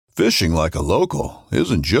Fishing like a local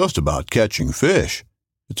isn't just about catching fish.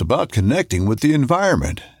 It's about connecting with the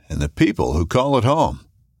environment and the people who call it home.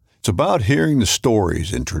 It's about hearing the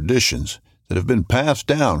stories and traditions that have been passed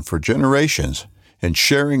down for generations and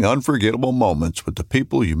sharing unforgettable moments with the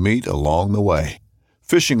people you meet along the way.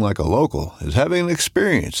 Fishing like a local is having an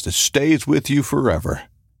experience that stays with you forever.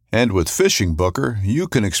 And with Fishing Booker, you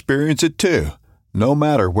can experience it too, no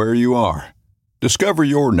matter where you are. Discover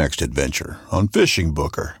your next adventure on Fishing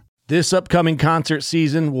Booker. This upcoming concert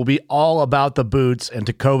season will be all about the boots, and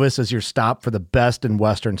Tecovas is your stop for the best in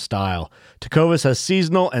Western style. Tecovas has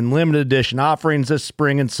seasonal and limited edition offerings this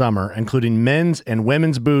spring and summer, including men's and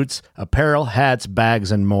women's boots, apparel, hats,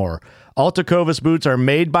 bags, and more. All Tecovas boots are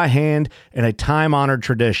made by hand in a time-honored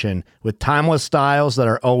tradition with timeless styles that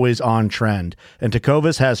are always on trend. And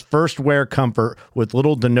Tecovas has first wear comfort with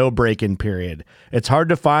little to no break-in period. It's hard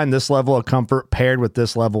to find this level of comfort paired with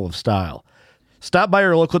this level of style. Stop by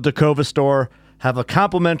your local Tecovas store, have a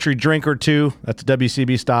complimentary drink or two, that's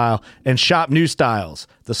WCB style, and shop new styles.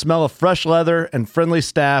 The smell of fresh leather and friendly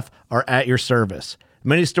staff are at your service.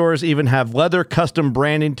 Many stores even have leather custom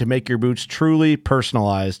branding to make your boots truly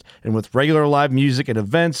personalized. And with regular live music and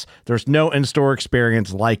events, there's no in-store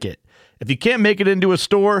experience like it. If you can't make it into a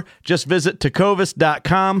store, just visit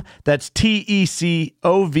tecovas.com. That's TECOVAS.com.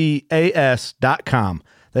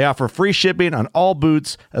 They offer free shipping on all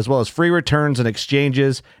boots, as well as free returns and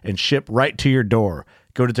exchanges, and ship right to your door.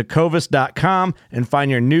 Go to tecovas.com and find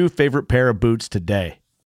your new favorite pair of boots today.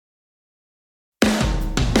 We're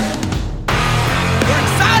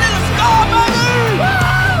excited! Let's go, baby!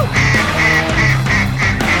 Woo!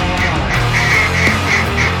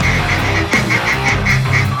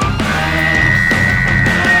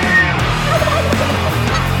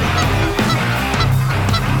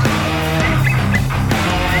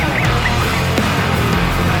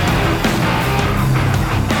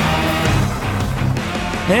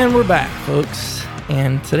 And we're back, folks.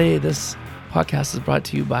 And today, this podcast is brought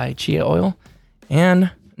to you by Chia Oil and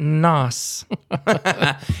NOS.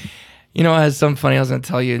 You know, as something funny I was going to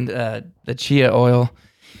tell you, the Chia Oil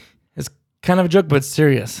is kind of a joke, but it's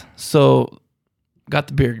serious. So, got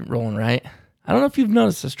the beard rolling, right? I don't know if you've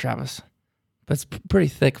noticed this, Travis, but it's pretty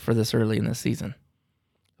thick for this early in the season.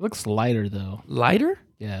 It looks lighter, though. Lighter?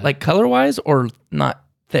 Yeah. Like color-wise or not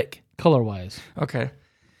thick? Color-wise. Okay.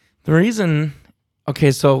 The reason...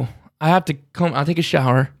 Okay, so I'll take a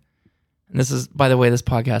shower. And this is, by the way, this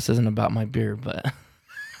podcast isn't about my beard,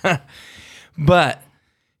 but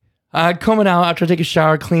I comb it out after I take a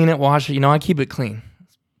shower, clean it, wash it. You know, I keep it clean.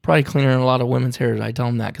 It's probably cleaner than a lot of women's hair. I tell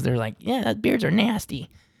them that because they're like, yeah, beards are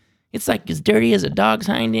nasty. It's like as dirty as a dog's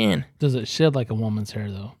hind end. Does it shed like a woman's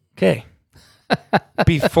hair, though? Okay.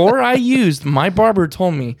 Before I used, my barber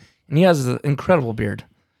told me, and he has an incredible beard.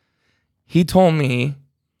 He told me,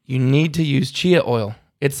 you need to use chia oil.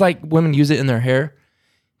 It's like women use it in their hair,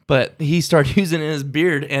 but he started using it in his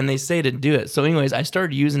beard, and they say to do it. So anyways, I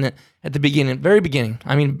started using it at the beginning, very beginning.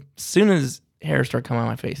 I mean, as soon as hair started coming on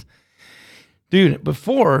my face. Dude,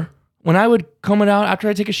 before, when I would comb it out after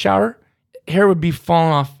I take a shower, hair would be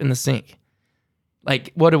falling off in the sink.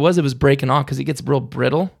 Like what it was breaking off because it gets real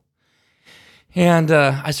brittle. And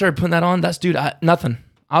I started putting that on. Nothing.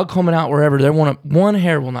 I'll comb it out wherever. One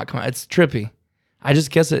hair will not come out. It's trippy. I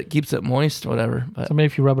just guess it keeps it moist, whatever. But so maybe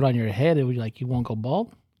if you rub it on your head, it would you won't go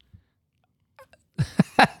bald?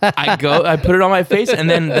 I put it on my face, and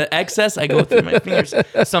then the excess, I go through my fingers.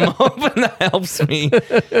 So I'm hoping that helps me.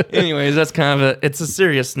 Anyways, that's kind of it's a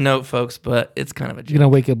serious note, folks, but it's kind of a joke. You're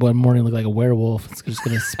going to wake up one morning and look like a werewolf. It's just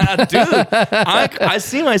going to... Dude, I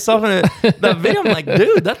see myself in that video. I'm like,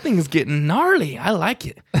 dude, that thing's getting gnarly. I like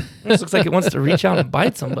it. It just looks like it wants to reach out and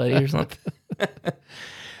bite somebody or something.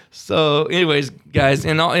 So, anyways, guys,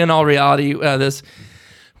 in all reality,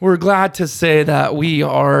 we're glad to say that we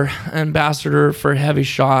are ambassador for Heavy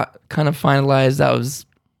Shot, kind of finalized. That was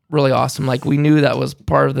really awesome. Like, we knew that was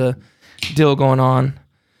part of the deal going on.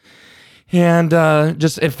 And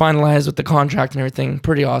just it finalized with the contract and everything.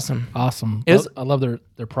 Pretty awesome. Awesome. I love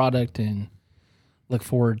their product and look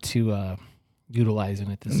forward to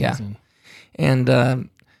utilizing it this season. And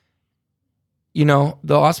you know,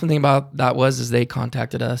 the awesome thing about that is they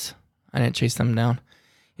contacted us. I didn't chase them down.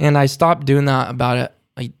 And I stopped doing that about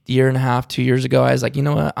a year and a half, 2 years ago. I was like, you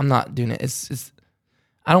know what? I'm not doing it. It's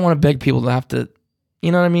I don't want to beg people to have to,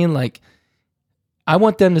 you know what I mean? Like, I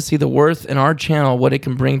want them to see the worth in our channel, what it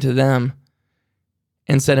can bring to them,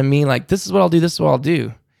 instead of me like, this is what I'll do, this is what I'll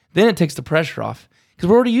do. Then it takes the pressure off because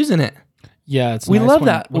we're already using it. Yeah, we love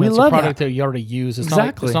that. When it's a product that you already use. It's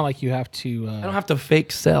exactly. It's not like you have to. I don't have to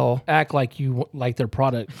fake sell. Act like you like their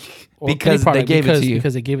product because they gave it to you.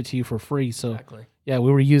 Because they gave it to you for free. So yeah,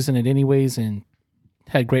 we were using it anyways and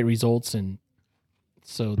had great results. And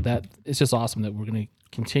so that it's just awesome that we're going to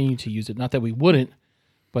continue to use it. Not that we wouldn't,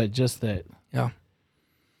 but just that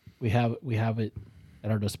we have it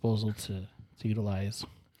at our disposal to utilize.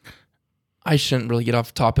 I shouldn't really get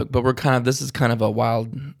off topic, but this is kind of a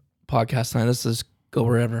wild podcast tonight. This is go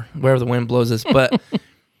wherever the wind blows us. But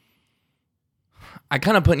I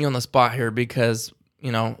kind of putting you on the spot here because,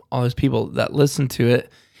 all those people that listen to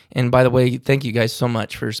it. And by the way, thank you guys so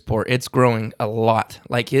much for your support. It's growing a lot.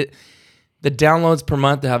 The downloads per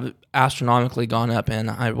month have astronomically gone up. And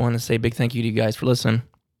I want to say a big thank you to you guys for listening.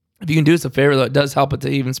 If you can do us a favor, though, it does help it to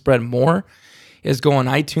even spread more, is go on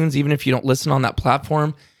iTunes, even if you don't listen on that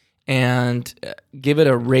platform, and give it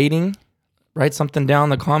a rating. Write something down in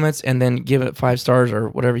the comments, and then give it 5 stars or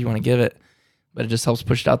whatever you want to give it. But it just helps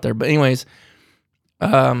push it out there. But anyways, so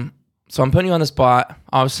I'm putting you on the spot.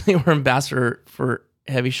 Obviously, we're ambassador for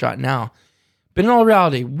Heavy Shot now. But in all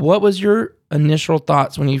reality, what was your initial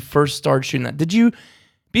thoughts when you first started shooting that? Did you,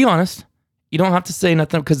 be honest, you don't have to say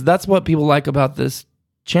nothing, because that's what people like about this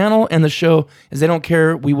channel and the show, is they don't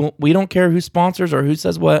care. We don't care who sponsors or who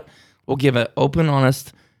says what. We'll give an open,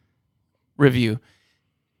 honest review.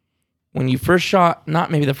 When you first shot,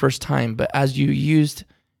 not maybe the first time, but as you used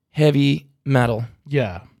heavy metal,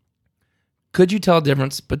 could you tell a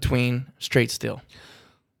difference between straight steel?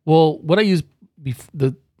 Well, what I used,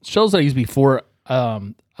 the shells that I used before,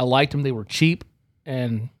 I liked them. They were cheap,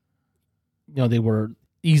 and they were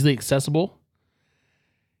easily accessible.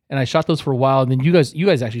 And I shot those for a while, and then you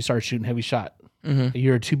guys actually started shooting Heavy Shot a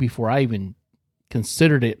year or two before I even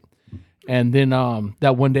considered it. And then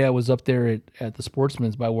that one day I was up there at the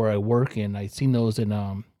Sportsman's by where I work, and I seen those, and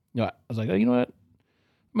I was like, oh, you know what?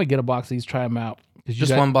 I'm gonna get a box of these, try them out.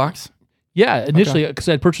 Just one box? Yeah, initially, because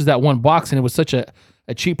I had purchased that one box, and it was such a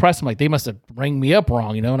cheap price. I'm like, they must have rang me up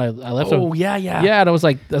wrong, And I left. Oh, yeah. Yeah, and I was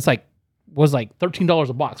like, was like $13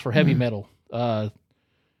 a box for heavy metal. I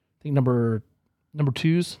think number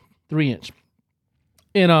 2s, 3-inch.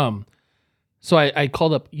 And so I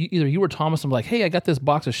called up either you or Thomas. I'm like, hey, I got this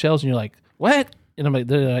box of shells, and you're like, what? And I'm like,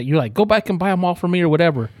 you're like, go back and buy them all for me or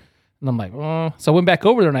whatever. And I'm like, oh. So I went back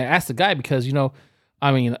over there and I asked the guy, because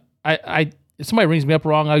I if somebody rings me up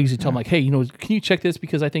wrong, I usually tell them like, hey, can you check this,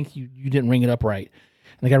 because I think you didn't ring it up right.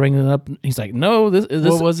 And the guy rang it up, and he's like, no, this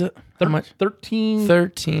what was it? How much? 13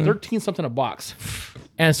 something a box.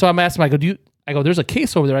 And so I'm asking him, I go, there's a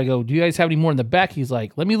case over there. I go, do you guys have any more in the back? He's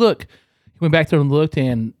like, let me look. He went back there and looked,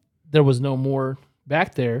 and there was no more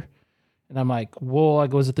back there. And I'm like, well, I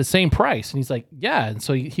go, is it the same price? And he's like, yeah. And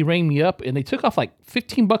so he rang me up, and they took off like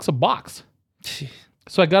 $15 a box.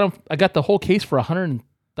 So I got the whole case for $100.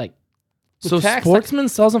 So Sportsman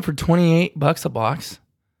sells them for $28 a box.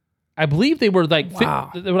 I believe they were like, wow.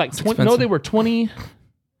 They were like 20. No, they were 20,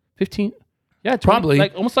 15. Yeah, 20, probably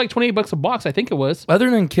almost like $28 a box. I think it was. Other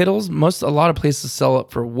than Kittles, a lot of places sell it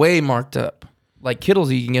for way marked up. Like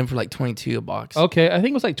Kittles, you can get them for like $22 a box. Okay, I think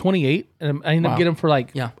it was like 28, and I ended up getting them for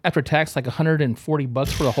after tax, like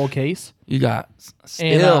 $140 for the whole case. You got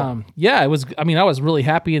still. And, it was. I was really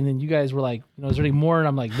happy. And then you guys were like, is there any more? And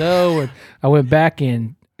I'm like, no. And I went back,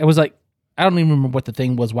 and it was like, I don't even remember what the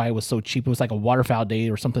thing was, why it was so cheap. It was like a waterfowl day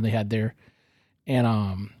or something they had there.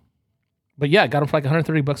 And but yeah, I got them for like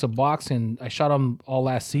 $130 a box, and I shot them all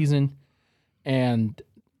last season, and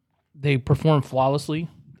they performed flawlessly.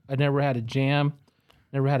 I never had a jam,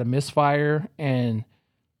 never had a misfire, and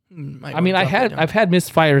I've had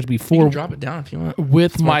misfires before. You can drop it down if you want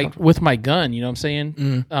with my gun. You know what I'm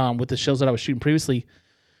saying? With the shells that I was shooting previously,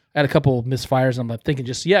 I had a couple of misfires. And I'm like thinking,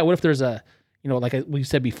 what if there's a, like we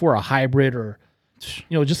said before, a hybrid or,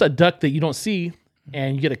 just a duck that you don't see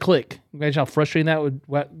and you get a click. Imagine how frustrating that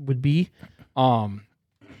would be. And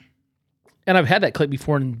I've had that click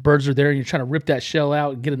before, and birds are there, and you're trying to rip that shell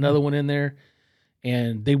out and get another one in there.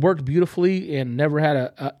 And they worked beautifully, and never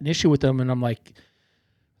had an issue with them. And I'm like,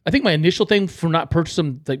 I think my initial thing for not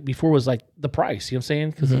purchasing them before was like the price. You know what I'm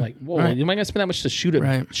saying? Because I'm like, whoa, you might not spend that much to shoot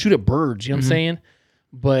at birds. You know what I'm saying?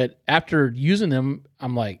 But after using them,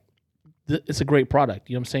 I'm like, it's a great product.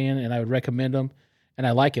 You know what I'm saying? And I would recommend them, and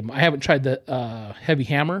I like them. I haven't tried the heavy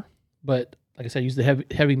hammer, but like I said, I use the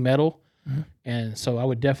heavy metal, and so I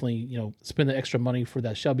would definitely spend the extra money for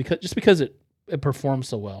that shell because it performs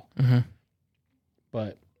so well.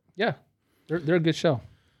 But yeah, they're a good shell.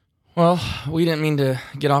 Well, we didn't mean to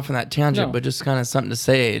get off on that tangent, but just kind of something to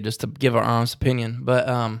say, just to give our honest opinion.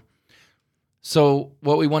 But so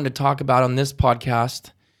what we wanted to talk about on this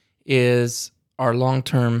podcast is our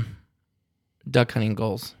long-term duck hunting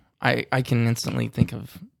goals. I can instantly think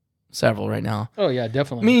of several right now. Oh yeah,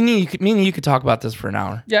 definitely. Me and you could talk about this for an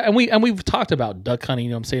hour. Yeah, and we've talked about duck hunting,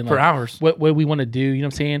 you know what I'm saying? For hours. What we want to do, you know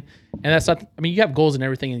what I'm saying? And that's not, I mean, you have goals in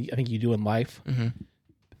everything I think you do in life. Mm-hmm.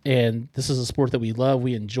 And this is a sport that we love,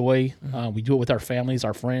 we enjoy. We do it with our families,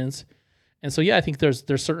 our friends. And so, yeah, I think there's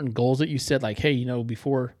certain goals that you set, like, hey, you know,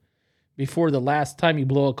 before the last time you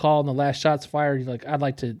blow a call and the last shot's fired, you're like, I'd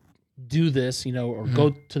like to do this, you know, or go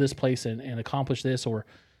to this place and accomplish this, or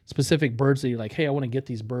specific birds that you're like, hey, I want to get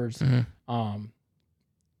these birds, and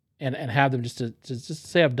have them just to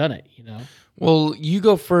say I've done it, you know. Well, you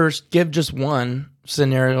go first. Give just one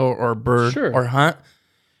scenario or bird Sure. or hunt.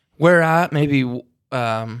 Where at? Maybe what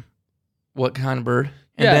kind of bird?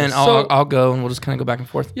 And Yeah, then so- I'll go and we'll just kind of go back and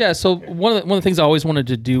forth. Yeah, so one of the things I always wanted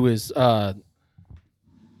to do is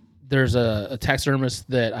there's a taxidermist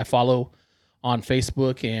that I follow on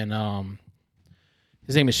Facebook, and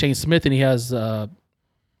his name is Shane Smith, and he has a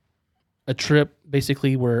trip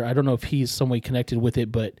basically where I don't know if he's some way connected with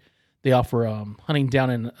it, but they offer hunting down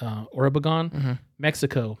in Oregon,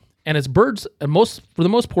 Mexico, and it's birds. And for the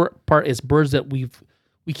most part, it's birds that we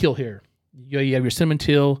kill here. You have your cinnamon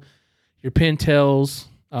teal, your pintails,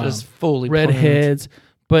 Just fully plumed. redheads.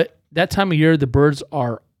 But that time of year, the birds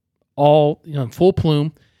are all, you know, in full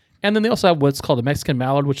plume. And then they also have what's called a Mexican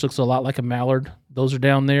mallard, which looks a lot like a mallard. Those are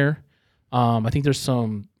down there. I think there's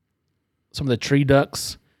some of the tree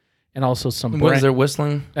ducks, and also some What brant. is there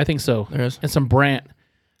whistling? I think so. There is. And some brant.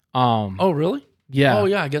 Oh, really? Yeah. Oh,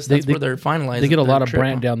 yeah. I guess that's where they're finalizing. They get a their lot of trip,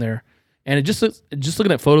 brant huh? down there, and it just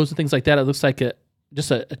looking at photos and things like that, it looks like a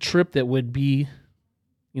trip that would be,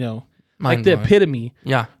 you know, like the Mind-blowing. epitome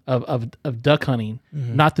Yeah. of duck hunting.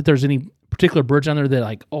 Not that there's any particular birds down there that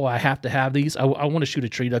like, oh, I have to have these. I want to shoot a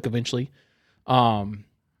tree duck eventually.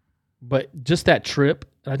 But just that trip,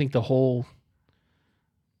 I think everything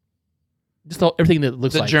that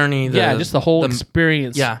looks The like journey, just the whole the-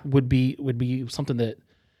 experience, yeah. would be something that,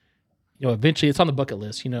 you know, eventually it's on the bucket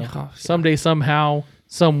list. You know, Oh, yeah. someday, somehow,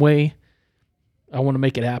 some way, I want to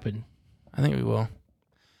make it happen. I think we will.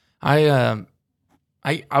 I'll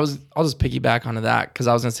just piggyback onto that because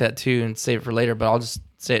I was gonna say it too and save it for later, but I'll just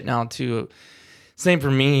say it now too. Same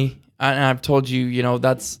for me, and I've told you, you know,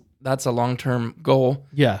 that's a long-term goal.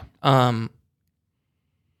 Yeah,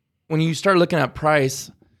 When you start looking at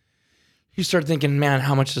price, you start thinking, man,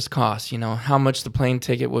 how much this costs? You know, how much the plane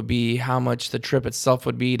ticket would be, how much the trip itself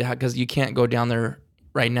would be, because you can't go down there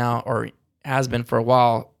right now, or has been for a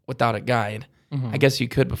while, without a guide. I guess you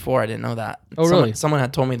could before. I didn't know that. Oh, really? Someone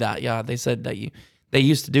had told me that. Yeah, they said that they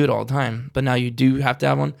used to do it all the time, but now you do have to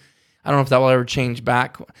have one. I don't know if that will ever change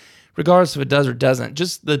back, regardless if it does or doesn't.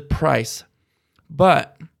 Just the price.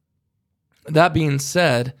 But that being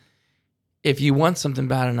said, if you want something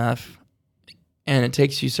bad enough and it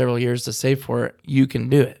takes you several years to save for it, you can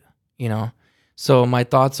do it, you know? So my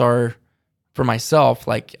thoughts are, for myself,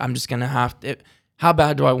 like, I'm just going to have to, how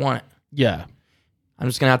bad do I want it? yeah, I'm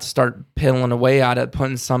just going to have to start peeling away at it,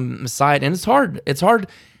 putting some aside. And it's hard. It's hard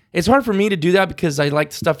for me to do that because I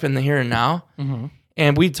like stuff in the here and now.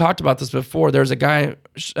 And we talked about this before. There's a guy,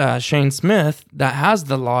 Shane Smith, that has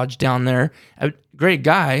the lodge down there. A great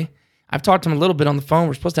guy. I've talked to him a little bit on the phone.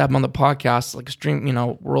 We're supposed to have him on the podcast, like extreme, you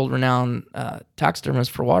know, world-renowned taxidermist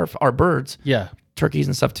for our birds, yeah, turkeys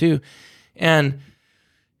and stuff too. And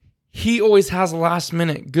he always has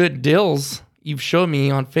last-minute good deals. You've showed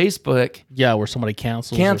me on Facebook. yeah. Where somebody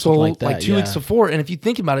cancels or Cancel something like that. like 2 weeks before. And if you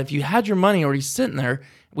think about it, if you had your money already sitting there,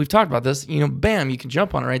 we've talked about this, you know, bam, you can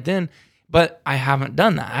jump on it right then. But I haven't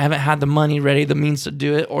done that. I haven't had the money ready, the means to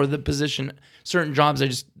do it, or the position. Certain jobs,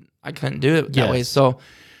 I couldn't do it that Yes. way. So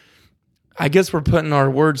I guess we're putting our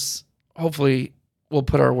words, hopefully we'll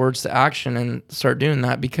put our words to action and start doing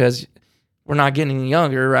that, because we're not getting any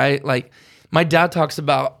younger, right? Like, my dad talks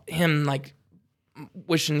about him, like,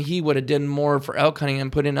 wishing he would have done more for elk hunting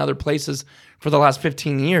and put in other places for the last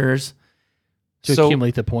 15 years to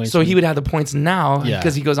accumulate the points. so he would have the points now, Yeah.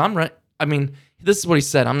 because he goes, I mean, this is what he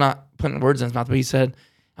said. I'm not putting words in his mouth, but he said,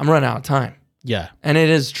 I'm running out of time. yeah. And it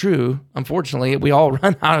is true. Unfortunately, we all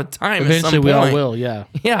run out of time. Eventually, at some we all point. will. Yeah,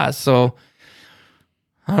 Yeah. So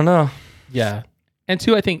I don't know. yeah. And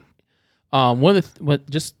two, I think one of what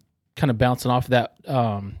just kind of bouncing off of that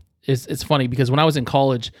is it's funny because when I was in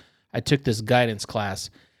college, I took this guidance class,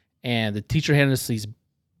 and the teacher handed us these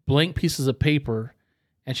blank pieces of paper,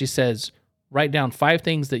 and she says, write down 5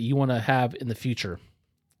 things that you want to have in the future.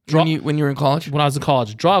 When you were in college, When I was in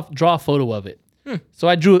college, draw a photo of it. So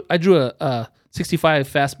I drew a 65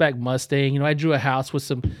 fastback Mustang. You know, I drew a house with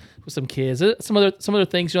some kids, some other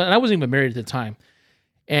things. You know, and I wasn't even married at the time.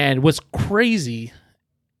 And what's crazy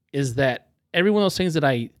is that every one of those things that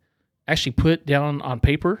I actually put down on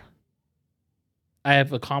paper, I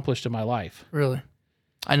have accomplished in my life. Really?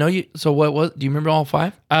 I know you. So do you remember all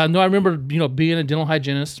 5? No, I remember, being a dental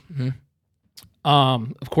hygienist.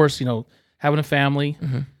 Of course, having a family.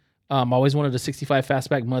 I always wanted a 65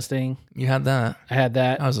 fastback Mustang. You had that. I had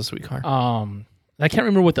that. That was a sweet car. I can't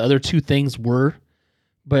remember what the other 2 things were,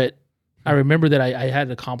 but I remember that I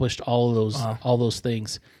had accomplished all those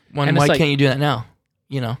things. Why it's like, can't you do that now?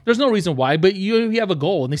 There's no reason why, but you have a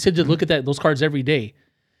goal, and they said to look at those cards every day.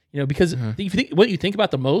 Because if you think what you think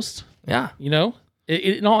about the most. Yeah.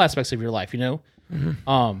 In all aspects of your life. I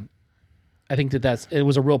think it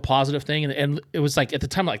was a real positive thing, and it was like at the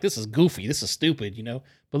time like this is goofy, this is stupid,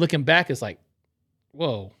 But looking back, it's like,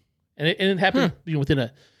 whoa, and it happened within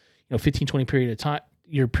a 15-20 period of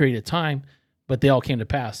time, but they all came to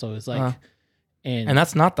pass. So it's like, and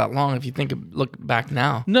that's not that long if you look back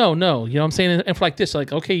now. No, you know what I'm saying? And for like this,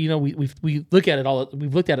 like, okay, we look at it all,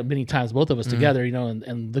 we've looked at it many times, both of us together,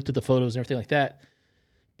 and looked at the photos and everything like that.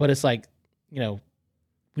 But it's like, we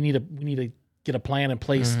need to get a plan in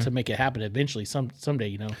place to make it happen eventually,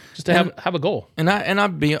 someday, just to have a goal. And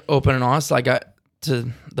I'd be open and honest, like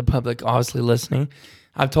to the public obviously listening.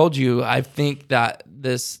 I've told you, I think that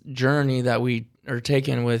this journey that we are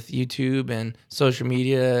taking with YouTube and social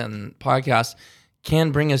media and podcasts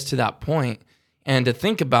can bring us to that point. And to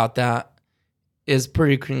think about that is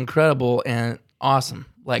pretty incredible and awesome.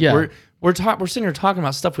 Like we're sitting here talking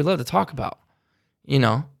about stuff we love to talk about,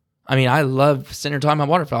 I mean, I love sitting here talking about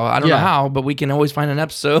waterfowl. I don't know how, but we can always find an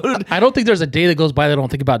episode. I don't think there's a day that goes by that I don't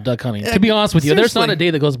think about duck hunting. To be honest with you, there's not a day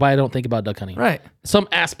that goes by I don't think about duck hunting. Right. Some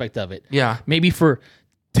aspect of it. Yeah. Maybe for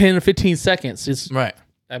 10 or 15 seconds. It's right.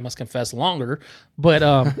 I must confess longer, but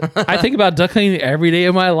I think about duck hunting every day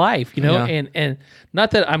of my life, and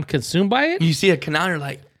not that I'm consumed by it. You see a canal, you're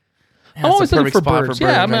like, I'm always looking for birds.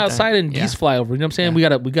 I'm right outside and geese fly over. You know what I'm saying?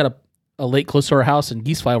 Yeah. We got a lake close to our house and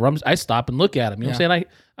geese fly over. I stop and look at them. You know what I'm saying?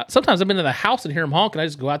 Sometimes I've been in the house and hear them honk, and I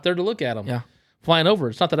just go out there to look at them. Yeah. Flying over.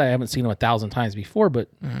 It's not that I haven't seen them 1,000 times before, but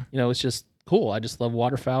it's just cool. I just love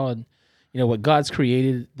waterfowl, and what God's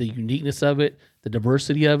created, the uniqueness of it, the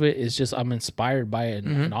diversity of it is just, I'm inspired by it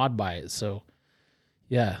and awed by it. So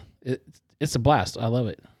yeah, it's a blast. I love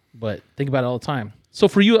it, but think about it all the time. So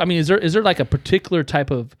for you, I mean, is there like a particular type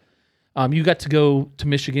of, you got to go to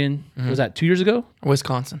Michigan, was that 2 years ago?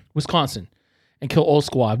 Wisconsin, and kill old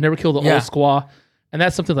squaw. I've never killed the old squaw. And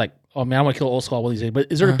that's something like, oh man, I want to kill old squaw one of these days. But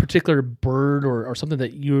is there a particular bird or something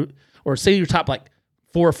that or say your top like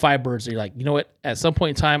 4 or 5 birds that you're like, you know what, at some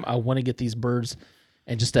point in time, I want to get these birds,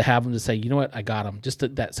 and just to have them to say, you know what, I got them, just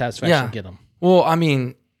that satisfaction to get them. Well, I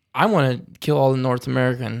mean, I want to kill all the North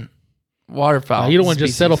American waterfowl. You don't want to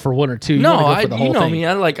just settle for 1 or 2. You no, want to go for the whole thing. Me.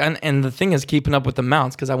 I like, and the thing is keeping up with the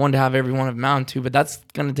mounts, because I wanted to have every one of them mount too, but that's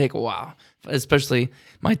going to take a while. Especially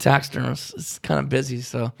my taxiderm is kind of busy,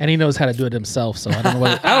 so. And he knows how to do it himself, so I don't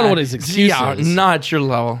know what his excuse is. Not at your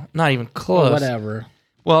level, not even close. Well, whatever.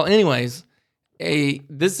 Well, anyways, I'm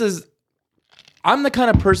the kind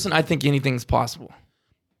of person, I think anything's possible.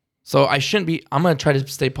 So I'm going to try to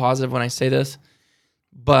stay positive when I say this,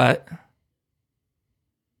 but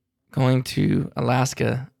going to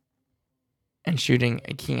Alaska and shooting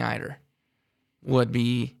a king eider would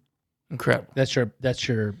be incredible. That's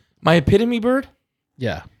your my epitome bird?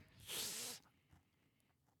 Yeah.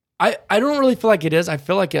 I don't really feel like it is. I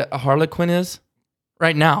feel like a harlequin is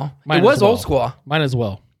right now. Mine it was as well. old squaw. Mine as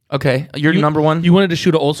well. Okay, you're number one. You wanted to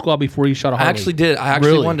shoot an old squaw before you shot a Harley. I actually did. I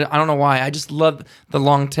actually wanted. I don't know why. I just love the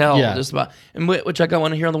long tail. Yeah. Just about, and which I got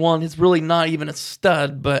one here on the wall, and it's really not even a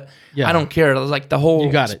stud, but I don't care. It was like the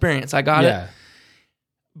whole experience. I got it.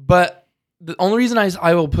 But the only reason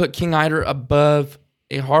I will put king eider above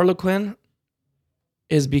a harlequin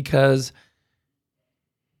is because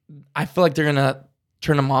I feel like they're gonna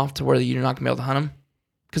turn them off to where you're not gonna be able to hunt them,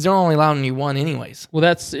 because they're only allowing you one anyways. Well,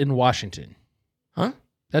 that's in Washington. Huh?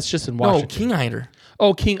 That's just in Washington. No, king eider.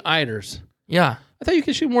 Oh, king eiders. Yeah. I thought you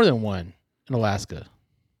could shoot more than one in Alaska.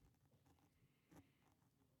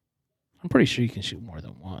 I'm pretty sure you can shoot more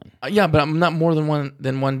than one. Yeah, but I'm not more than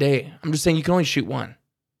one day. I'm just saying you can only shoot one.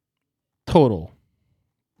 Total.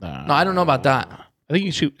 No, I don't know about that. I think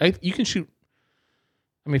you can shoot.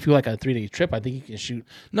 I mean, if you like a 3-day trip, I think you can shoot.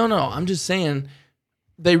 No. I'm just saying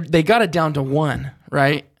they got it down to one,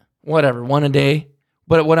 right? Whatever, one a day.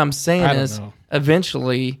 But what I'm saying is,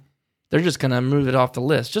 eventually, they're just gonna move it off the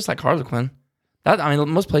list, just like harlequin.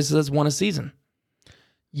 Most places it's one a season.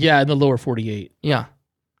 Yeah, in the lower 48. Yeah.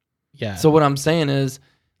 Yeah. So what I'm saying is,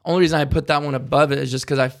 only reason I put that one above it is just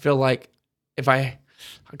because I feel like if I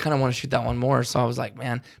kind of want to shoot that one more. So I was like,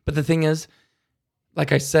 man. But the thing is,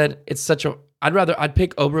 like I said, it's such a. I'd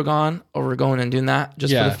pick Obregon over going and doing that,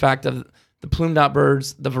 just for the fact of the plumed out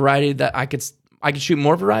birds, the variety that I could shoot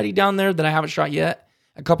more variety down there that I haven't shot yet.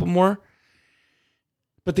 A couple more.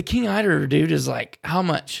 But the King Eider, dude, is like how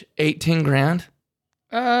much? 10 grand?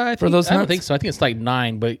 I For those I don't hunts? think so. I think it's like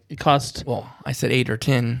 9, but it costs. Well, I said 8 or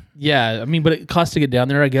 10. Yeah, I mean, but it costs to get down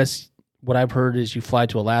there. I guess what I've heard is you fly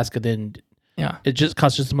to Alaska, then Yeah. it just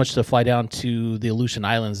costs just as much to fly down to the Aleutian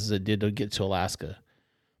Islands as it did to get to Alaska.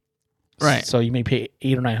 Right. So you may pay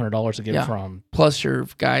 $800 or $900 to get Yeah. from. Plus your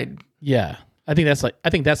guide. Yeah, I think that's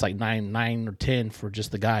like 9 or 10 for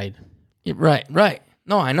just the guide. Yeah, right.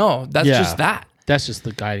 No, I know. That's Yeah. just that. That's just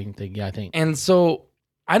the guiding thing. Yeah, I think. And so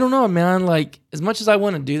I don't know, man. Like as much as I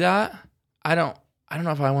want to do that, I don't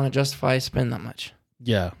know if I want to justify spending that much.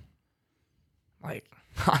 Yeah. Like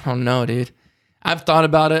I don't know, dude. I've thought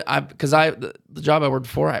about it. Because the job I worked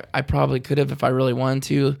before, I probably could have if I really wanted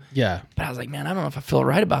to. Yeah. But I was like, man, I don't know if I feel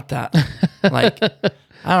right about that. Like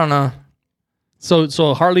I don't know.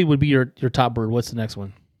 So Harley would be your top bird. What's the next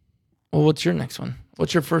one? Well, what's your next one?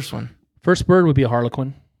 What's your first one? First bird would be a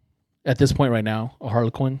Harlequin. At this point right now, a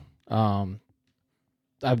Harlequin.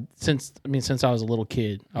 Since I was a little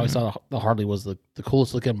kid, I always thought the Harley was the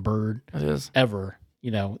coolest looking bird It is. ever.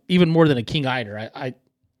 You know, even more than a King Eider. I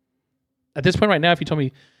at this point right now, if you told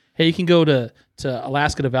me, hey, you can go to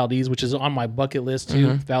Alaska to Valdez, which is on my bucket list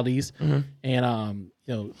too, Valdez, and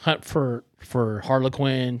hunt for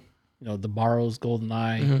Harlequin, the Barrows, Golden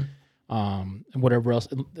Eye, and whatever else.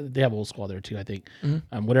 They have Old Squaw there too, I think.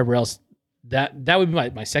 Whatever else. That would be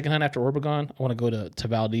my second hunt after Orbegon. I want to go to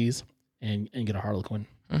Valdez and get a Harlequin.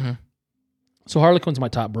 So Harlequin's my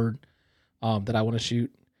top bird that I want to shoot.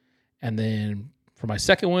 And then for my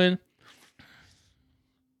second one,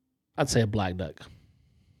 I'd say a black duck.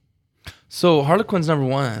 So Harlequin's number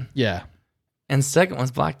 1, Yeah, and second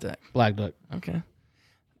one's black duck. black duck. Okay.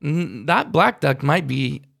 That black duck might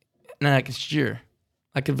be next year.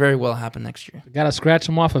 That could very well happen next year. Got to scratch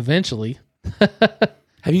them off eventually.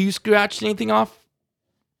 Have you scratched anything off?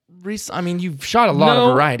 I mean, you've shot a lot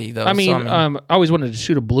of variety, though. I mean, so, I always wanted to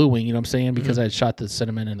shoot a blue wing, you know what I'm saying? Because I had shot the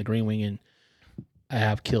cinnamon and the green wing, and I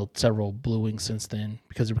have killed several blue wings since then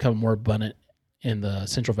because they're becoming more abundant in the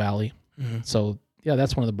Central Valley. So, yeah,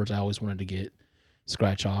 that's one of the birds I always wanted to get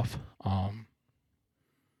scratch off.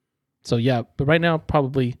 So, yeah, but right now,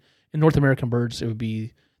 probably in North American birds, it would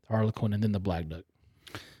be the Harlequin and then the black duck.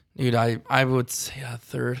 dude, I would say a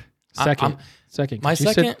third. Second. 'cause My you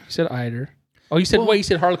second? you said Eider. Oh, you said you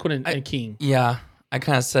said Harlequin and King. Yeah, I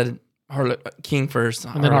kind of said King first,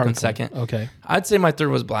 And then Harlequin Harlequin second. Okay. I'd say my third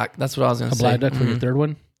was black. That's what I was going A to say. black duck for your third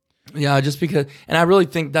one? Yeah, just because, and I really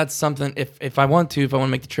think that's something. If I want to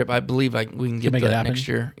make the trip, I believe we can get make it that happen. next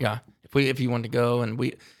year. Yeah, if you want to go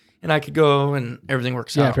and I could go and everything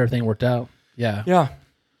works Yeah, out. if everything worked out. Yeah. Yeah,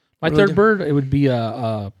 My Really third good. bird, it would be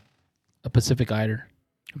a Pacific Eider.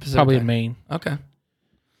 Probably in Maine. Okay,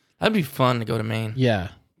 that'd be fun to go to Maine. Yeah.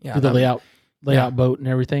 Yeah, Do the that'd- layout boat and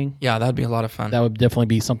everything. Yeah, that'd be a lot of fun. That would definitely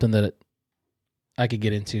be something that I could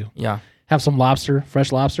get into. Yeah. Have some lobster,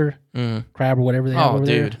 fresh lobster, crab or whatever they have Oh, over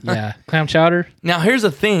dude. there. Yeah. Clam chowder. Now here's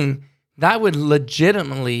the thing that would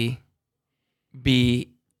legitimately be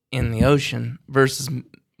in the ocean versus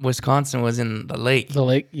Wisconsin was in the lake. The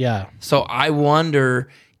lake. Yeah. So I wonder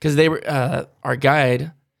because they were our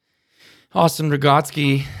guide, Austin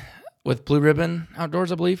Rogotsky with Blue Ribbon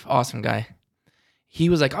Outdoors, I believe. Awesome guy. He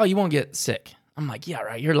was like, "Oh, you won't get sick." I'm like, "Yeah,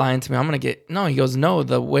 right. You're lying to me. I'm gonna get no." He goes, "No,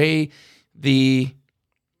 the way the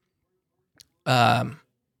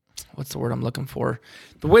what's the word I'm looking for?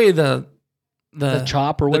 The way the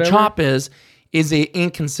chop or the whatever. chop is a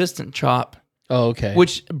inconsistent chop, Oh, okay.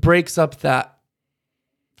 which breaks up that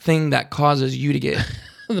thing that causes you to get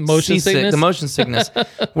the motion seasick, sickness. the motion sickness.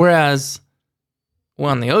 Whereas,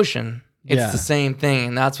 well, in the ocean, it's Yeah. the same thing,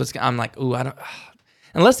 and that's what's. I'm like, ooh, I don't.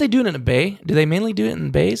 Unless they do it in a bay. Do they mainly do it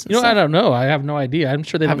in bays? and I stuff? don't know. I have no idea. I'm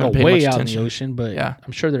sure they don't Haven't go paid way much out attention. in the ocean, but Yeah.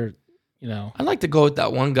 I'm sure they're, I'd like to go with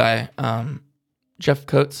that one guy, Jeff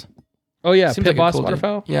Coates. Oh yeah, Seems Pit like a Boss cool dude.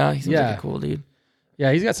 Waterfowl. Yeah, he seems Yeah. like a cool dude.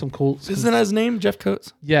 Yeah, he's got some cool. Isn't that his name, Jeff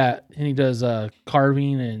Coates? Yeah, and he does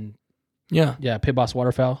carving and Yeah. Pit Boss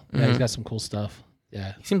Waterfowl. Yeah, he's Mhm. got some cool stuff.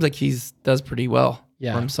 Yeah, He seems like does pretty well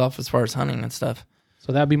Yeah. for himself as far as hunting and stuff.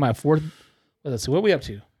 so that'd be my fourth. Let's see, what are we up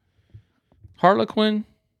to? Harlequin.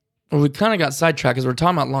 Well, we kind of got sidetracked because we're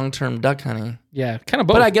talking about long-term duck hunting. Yeah, kind of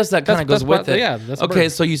both. But I guess that kind of goes with it. Yeah, that's Okay,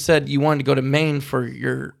 bird. so you said you wanted to go to Maine for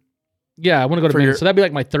your... Yeah, I want to go to for Maine. your- So that'd be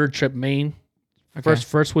like my third trip, Maine. Okay.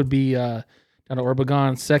 First would be down to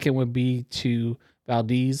Orbegon. Second would be to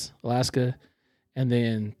Valdez, Alaska, and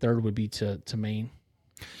then third would be to Maine.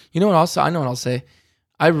 You know what else? I know what I'll say.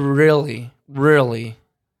 I really, really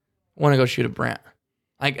want to go shoot a brant.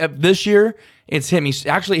 Like this year, it's hit me.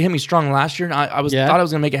 Actually, it hit me strong last year. And I thought I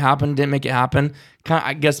was gonna make it happen. Didn't make it happen.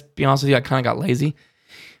 I guess, to be honest with you, I kind of got lazy.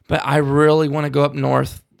 But I really want to go up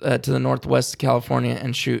north to the northwest of California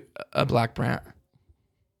and shoot a black brant.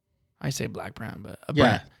 I say black brant, but a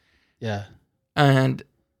brant. Yeah. And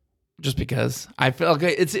just because I feel like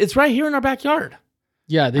it's right here in our backyard.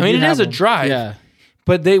 Yeah. I mean, it is a drive. Yeah.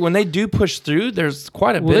 But when they do push through, there's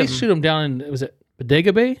quite a bit. They shoot them down in, was it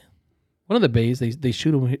Bodega Bay? One of the bays, they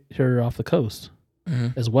shoot them here off the coast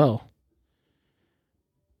as well.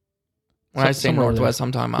 When I say northwest,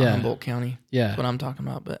 I'm talking about Humboldt County. Yeah. That's what I'm talking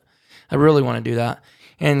about. But I really want to do that.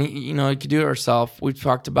 And, you could do it ourselves. We've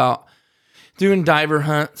talked about doing diver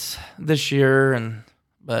hunts this year,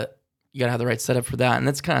 but you got to have the right setup for that. And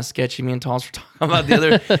that's kind of sketchy. Me and Thomas were talking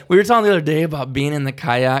about we were talking the other day about being in the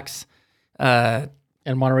kayaks.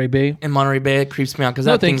 In Monterey Bay? In Monterey Bay, it creeps me out because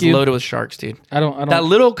that thing's loaded with sharks, dude. I don't. That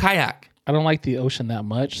little kayak. I don't like the ocean that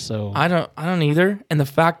much, so. I don't either. And the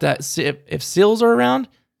fact that if seals are around,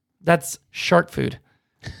 that's shark food.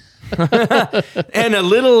 And a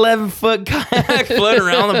little 11-foot kayak floating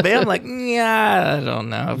around the bay. I'm like, yeah, I don't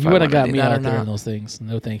know. You would have got me out there in those things.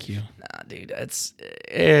 No, thank you. Nah, dude,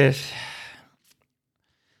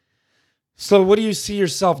 So what do you see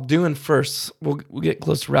yourself doing first? We'll get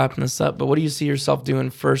close to wrapping this up, but what do you see yourself doing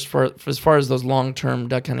first for as far as those long-term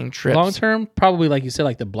duck hunting trips? Long-term, probably like you said,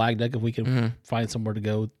 like the black duck, if we can find somewhere to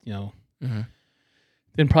go,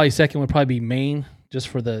 Then probably second would probably be Maine, just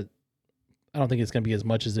for I don't think it's going to be as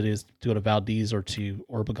much as it is to go to Valdez or to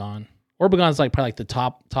Orbegon. Orbegon's like probably like the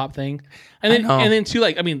top thing. And then too,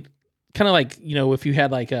 like, I mean, kind of like, if you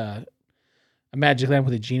had like a Magic Land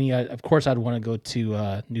with a genie, of course I'd want to go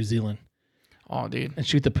to New Zealand. Oh, dude. And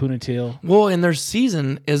shoot the ponytail. Well, and their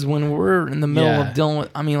season is when we're in the middle of dealing with,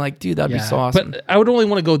 I mean, like, dude, that'd be so awesome. But I would only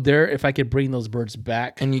want to go there if I could bring those birds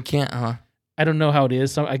back. And you can't, huh? I don't know how it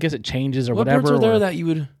is. So I guess it changes or what whatever. What birds are there that you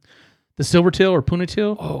would... The silvertail or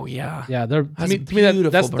ponytail? Oh, yeah. Yeah, they're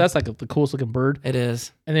that's that's like the coolest looking bird. It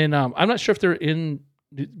is. And then I'm not sure if they're in,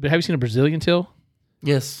 but have you seen a Brazilian tail?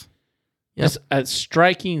 Yes. Yes.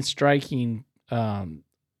 Striking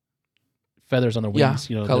feathers on the wings,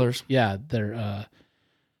 colors. They're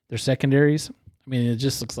secondaries. I mean, it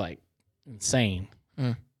just looks like insane.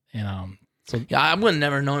 And so I would have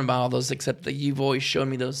never known about all those except that you've always shown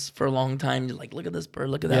me those for a long time. You're like, look at this bird,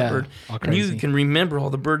 look at that bird, and you can remember all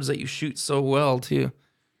the birds that you shoot so well too.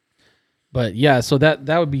 But yeah, so that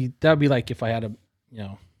would be like if I had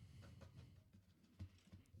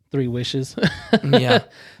 3 wishes. Yeah,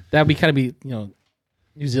 that'd be kind of be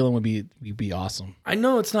New Zealand would be awesome. I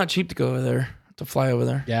know it's not cheap to go over there, to fly over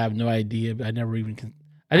there. Yeah, I have no idea. I never even. Think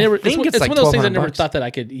it's like one of those things I never $1,200. thought that I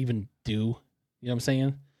could even do. You know what I'm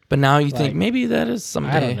saying? But now you think maybe that is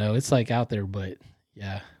someday. I don't know. It's like out there, but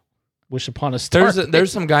yeah. Wish upon a star.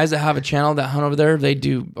 There's some guys that have a channel that hunt over there. They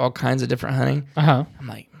do all kinds of different hunting. I'm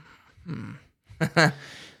like,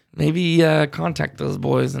 maybe contact those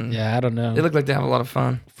boys and I don't know. They look like they have a lot of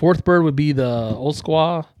fun. 4th bird would be the old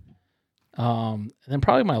squaw. And then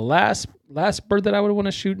probably my last bird that I would want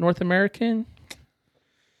to shoot North American.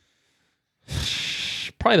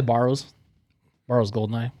 Probably the Barrows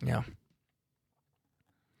Goldeneye. Yeah.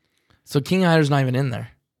 So King Hyder's not even in there.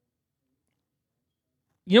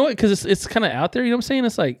 You know what? Because it's kind of out there. You know what I'm saying?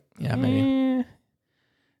 It's like maybe.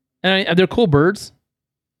 And they're cool birds.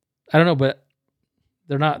 I don't know, but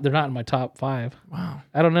they're not in my top 5. Wow.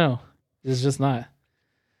 I don't know. It's just not.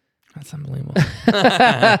 That's unbelievable.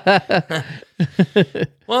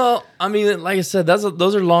 Well, I mean, like I said,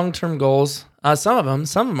 those are long-term goals. Some of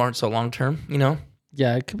them aren't so long-term.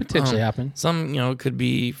 Yeah, it could potentially happen. Some, it could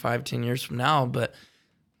be 5-10 years from now, but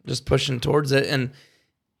just pushing towards it. And,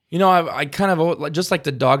 I kind of, just like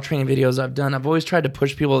the dog training videos I've done, I've always tried to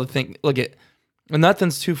push people to think, look at,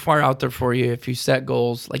 nothing's too far out there for you if you set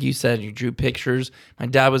goals. Like you said, you drew pictures. My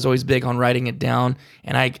dad was always big on writing it down,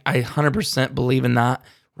 and I 100% believe in that.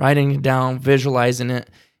 Writing it down, visualizing it,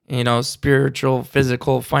 spiritual,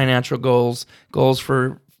 physical, financial goals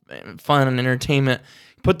for fun and entertainment.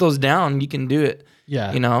 Put those down, you can do it.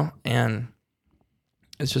 Yeah. And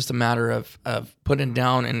it's just a matter of putting it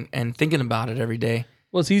down and thinking about it every day.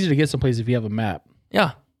 Well, it's easier to get someplace if you have a map.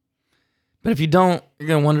 Yeah. But if you don't, you're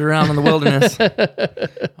going to wander around in the wilderness,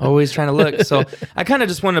 always trying to look. So I kind of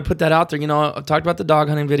just wanted to put that out there. I've talked about the dog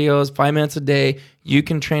hunting videos, 5 minutes a day. You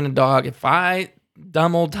can train a dog. If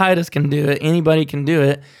dumb old Titus can do it, anybody can do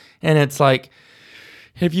it. And it's like,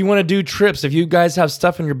 if you want to do trips, if you guys have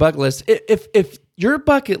stuff on your bucket list, if your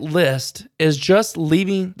bucket list is just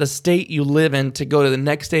leaving the state you live in to go to the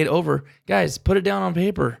next state over, guys, put it down on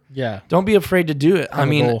paper. Yeah. Don't be afraid to do it. Have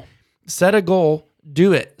a goal. Set a goal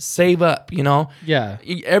do it. Save up, you know? Yeah.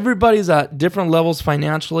 Everybody's at different levels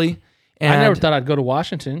financially. And I never thought I'd go to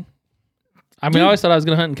Washington. I mean, I always thought I was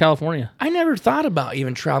going to hunt in California. I never thought about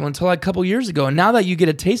even traveling until like a couple years ago. And now that you get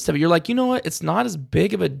a taste of it, you're like, you know what? It's not as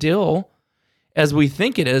big of a deal as we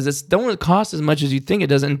think it is. It don't cost as much as you think it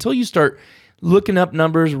does until you start looking up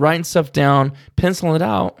numbers, writing stuff down, penciling it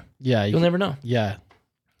out. Yeah. You'll never know. Yeah.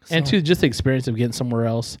 And too, just the experience of getting somewhere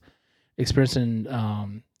else, experiencing,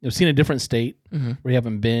 seeing a different state where you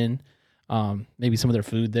haven't been, maybe some of their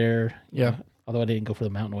food there. Yeah. Although I didn't go for the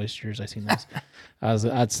mountain oysters, I seen those.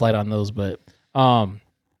 I'd slide on those, but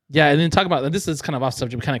yeah. And then talk about, this is kind of off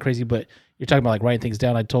subject, kind of crazy, but you're talking about like writing things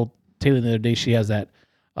down. I told Taylor the other day she has that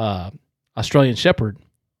Australian Shepherd,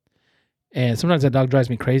 and sometimes that dog drives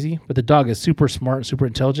me crazy. But the dog is super smart and super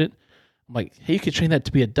intelligent. I'm like, hey, you could train that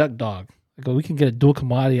to be a duck dog. I go, we can get a dual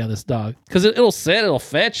commodity on this dog because it'll set, it'll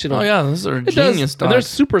fetch. Oh yeah, those are It genius does. And dogs. they're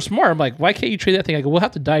super smart. I'm like, why can't you train that thing? I go, we'll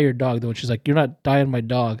have to dye your dog though. And she's like, you're not dyeing my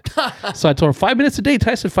dog. So I told her 5 minutes a day,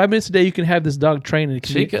 Tyson. 5 minutes a day, you can have this dog trained. And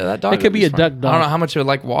That dog it could be a smart. duck dog. I don't know how much it would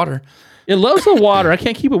like water. It loves the water. I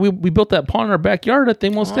can't keep it. We built that pond in our backyard. That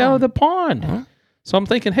thing won't stay out of the pond. So I'm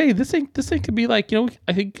thinking, hey, this thing could be like,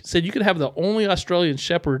 I think said you could have the only Australian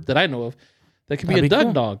Shepherd that I know of that could be a duck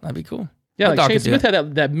cool. dog. That'd be cool. Yeah, My like dog Shane could do Smith it.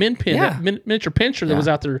 had that min pin, Yeah. that miniature pincher that was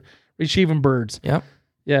out there retrieving birds. Yep.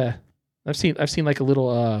 Yeah, I've seen like a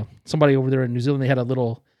little somebody over there in New Zealand. They had a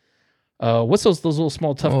little what's those little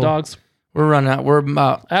small tough dogs? We're running out. We're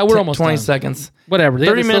about We're almost 20 done. seconds. Whatever.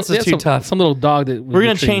 30 minutes is too tough. Some little dog that We're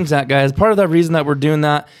gonna change that, guys. Part of the reason that we're doing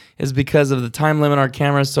that is because of the time limit on our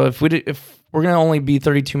cameras. So if we're gonna only be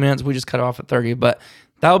 32 minutes, we just cut off at 30. But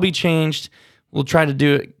that will be changed. We'll try to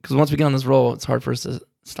do it because once we get on this roll, it's hard for us to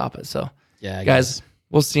stop it. So Yeah, guys,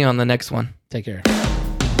 we'll see you on the next one. take care.